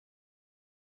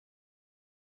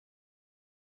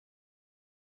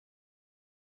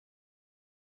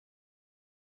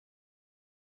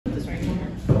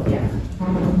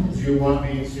Do you want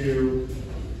me to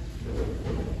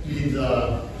be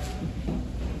the...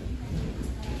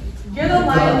 You're the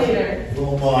line leader. The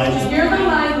line. You're the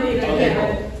line leader. Okay,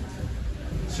 cool.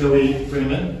 Shall we bring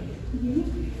them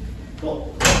in?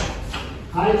 Cool.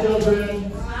 Hi,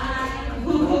 children. Hi.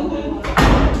 We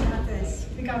got this.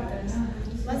 We got this.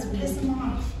 Let's piss them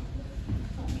off.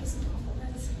 Don't piss them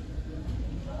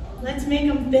off. Let's make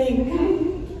them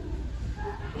think.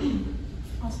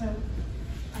 Also,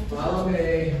 Follow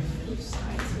me.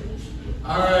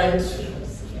 All right.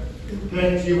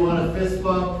 Okay, do you want a fist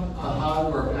bump, a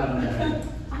hug, or a pat on the head?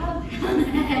 I'll pat on the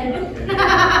head. Okay. Fist bump,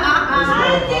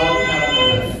 hug, pat on the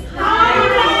head. Hi,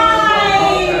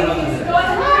 guys. Go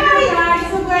ahead, guys.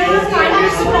 So where's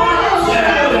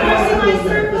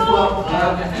Fist bump,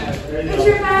 hug, there you Put go.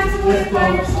 your backs away from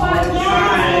your squad. Yes,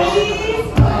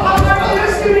 please. Our new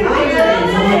student here.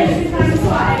 Please find a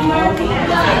squad anywhere at the end.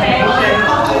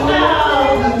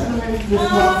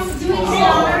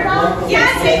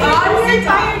 Yes, they are. You're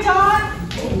tired, Todd.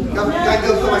 Gotta go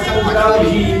put myself in my car.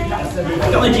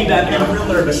 G back, I'm real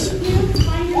nervous.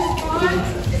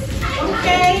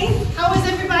 Okay. How was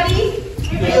everybody?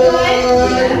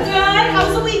 Good. How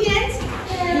was the weekend?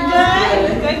 Good.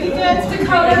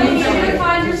 Dakota, make sure you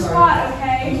find your spot,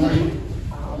 okay?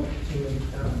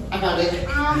 I found it.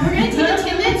 We're gonna take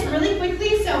attendance really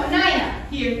quickly. So Anaya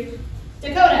here,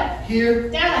 Dakota Here.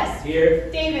 Dallas Here.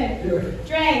 David Here.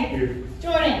 Dre Here.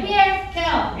 Jordan here,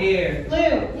 Kel Here.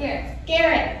 Lou here,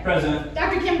 Garrett, Present.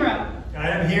 Dr. Kimbrough. I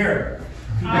am here.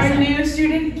 Our new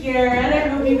student, Garrett. I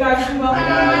hope you guys do well.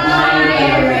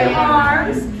 Hi.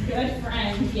 Arms. Good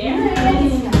friend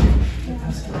Garrett.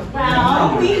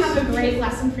 Well, we have a great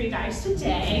lesson for you guys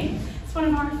today. It's one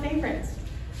of our favorites.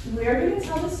 We're going to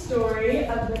tell the story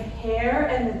of the hare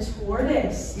and the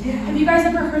tortoise. Have you guys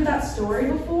ever heard that story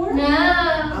before? No.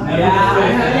 Yeah.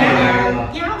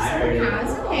 Someone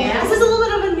has. Okay. This is a little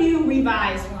bit of a new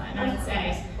revised one, I would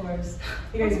say. Of course.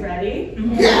 You guys ready?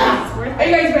 Yeah. It's worth Are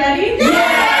you guys ready?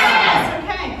 Yes!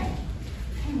 Okay.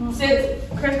 Sit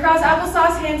crisscross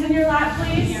applesauce, hands in your lap,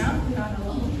 please. Yeah, we got a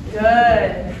little.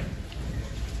 Good.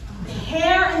 The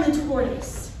hare and the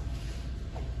tortoise.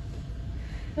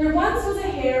 There once was a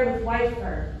hare with white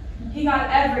fur. He got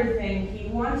everything he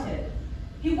wanted.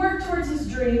 He worked towards his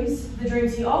dreams, the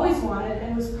dreams he always wanted,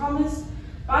 and was promised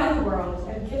by the world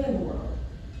and given the world.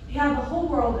 He had the whole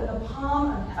world in the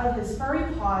palm of his furry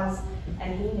paws,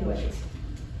 and he knew it.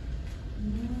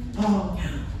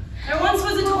 There once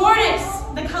was a tortoise,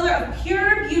 the color of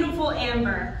pure, beautiful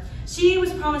amber. She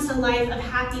was promised a life of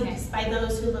happiness by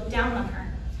those who looked down on her.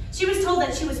 She was told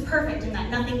that she was perfect and that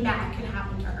nothing bad could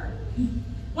happen to her.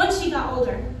 Once she got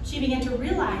older, she began to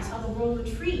realize how the world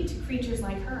would treat creatures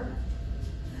like her.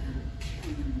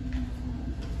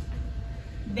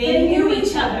 They knew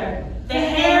each other, the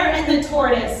hare and the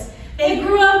tortoise. They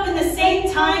grew up in the same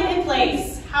time and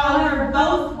place. However,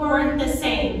 both weren't the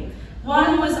same.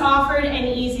 One was offered an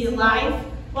easy life,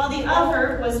 while the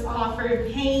other was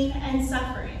offered pain and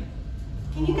suffering.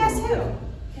 Can you guess who?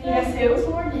 Can you guess who?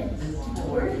 Tortoise.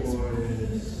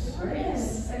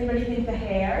 Tortoise. Anybody think the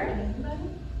hare?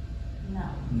 No.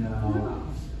 No.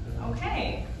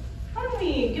 Okay. How do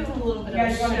we give them a little bit You of a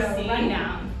guys want to show write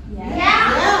down? Yeah.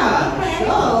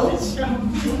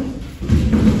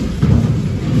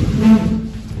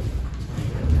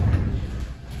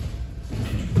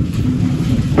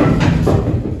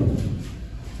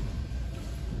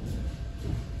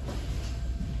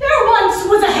 There once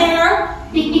was a hare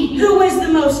who was the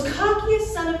most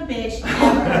cockiest son of a bitch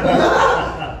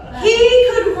ever. He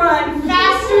could run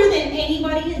faster than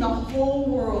anybody in the whole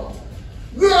world.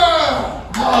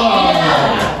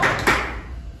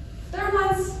 There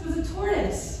once was a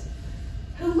tortoise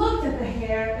who looked at the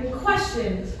hare and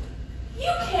questioned,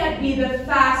 "You can't be the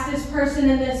fastest person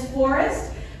in this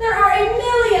forest. There are a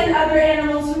million other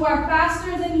animals who are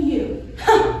faster than you."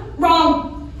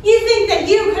 Wrong. You think that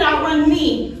you could outrun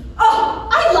me? Oh,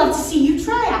 I'd love to see you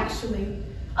try, actually.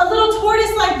 A little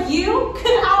tortoise like you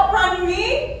could outrun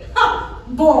me?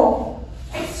 Bull.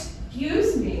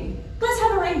 Excuse me. Let's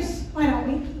have a race, why don't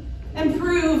we? And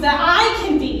prove that I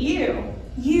can beat you.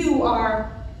 You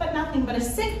are but nothing but a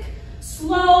sick,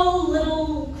 slow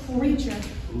little creature.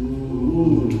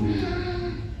 Ooh.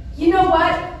 You know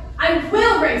what? I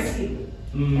will race you.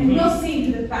 And we'll see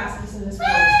who the fastest in this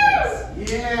forest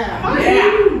is. Yeah.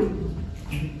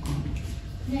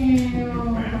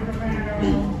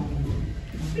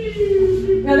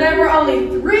 Now there were only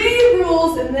 3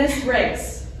 rules in this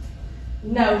race.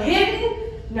 No hitting,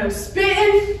 no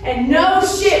spitting, and no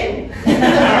shitting.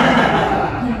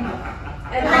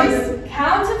 And on the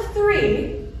count of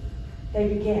 3, they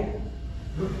began.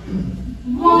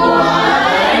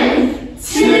 1,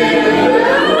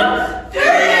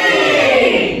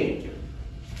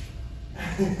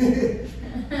 The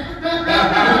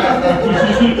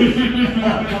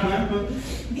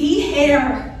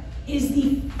hare is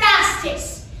the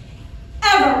fastest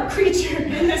ever creature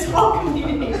in this whole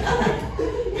community.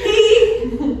 He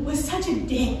was such a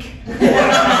dick.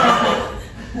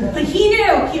 But he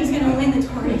knew he was going to win the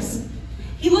tortoise.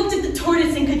 He looked at the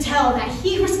tortoise and could tell that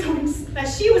she was going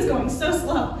so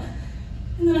slow.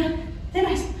 And then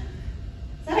I said, is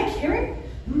that a carrot?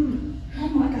 Oh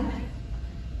my God.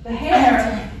 The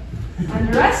hare,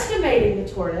 underestimating the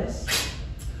tortoise,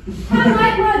 had a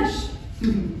light lunch.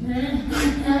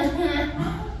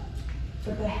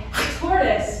 But the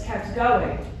tortoise kept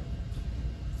going.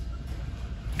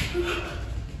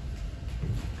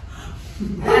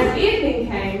 As evening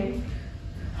came,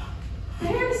 the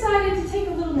hare decided to take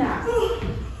a little nap.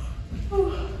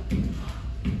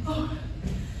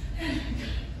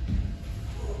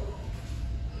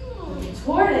 The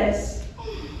tortoise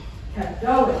kept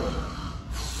going.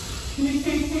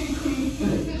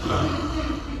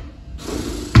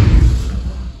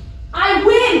 I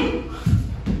win!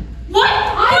 What?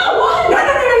 I won! No, I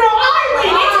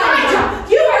win! It's my turn!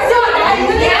 You are done! I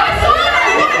win!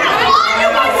 You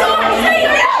guys saw it! Say it!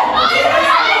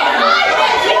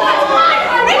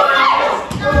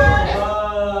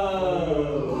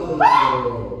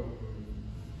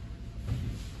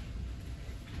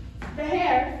 The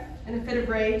hare, in a fit of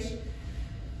rage,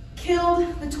 killed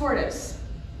the tortoise.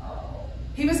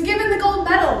 He was given the gold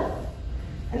medal,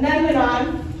 and then went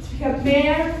on to become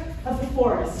mayor of the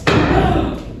forest.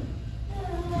 I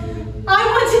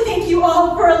want to thank you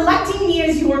all for electing me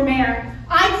as your mayor.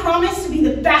 I promise to be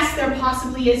the best there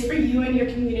possibly is for you and your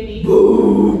community.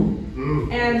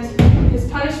 And his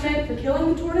punishment for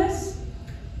killing the tortoise?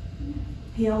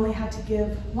 He only had to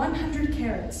give 100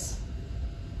 carrots.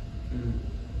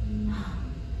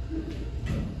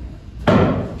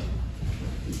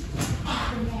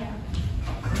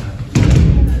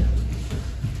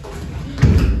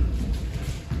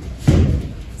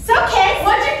 So kids,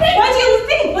 what'd you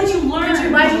think? What'd you learn? Did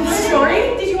you like the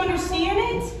story? Did you understand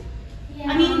it?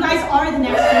 I mean, you guys are the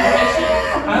next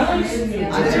generation.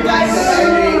 I didn't like the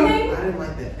ending. I didn't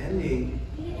like the ending.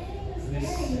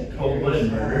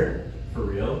 Cold-blooded murder? For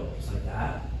real? Just like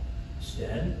that? Just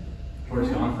dead? Or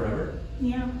it's gone forever?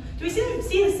 Yeah. Do we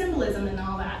see the symbolism in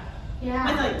all that?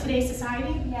 Yeah. With like today's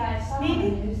society? Yeah, I saw it Maybe. on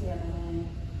the news the other day.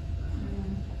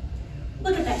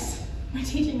 Look at this. We're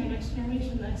teaching our next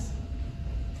generation this.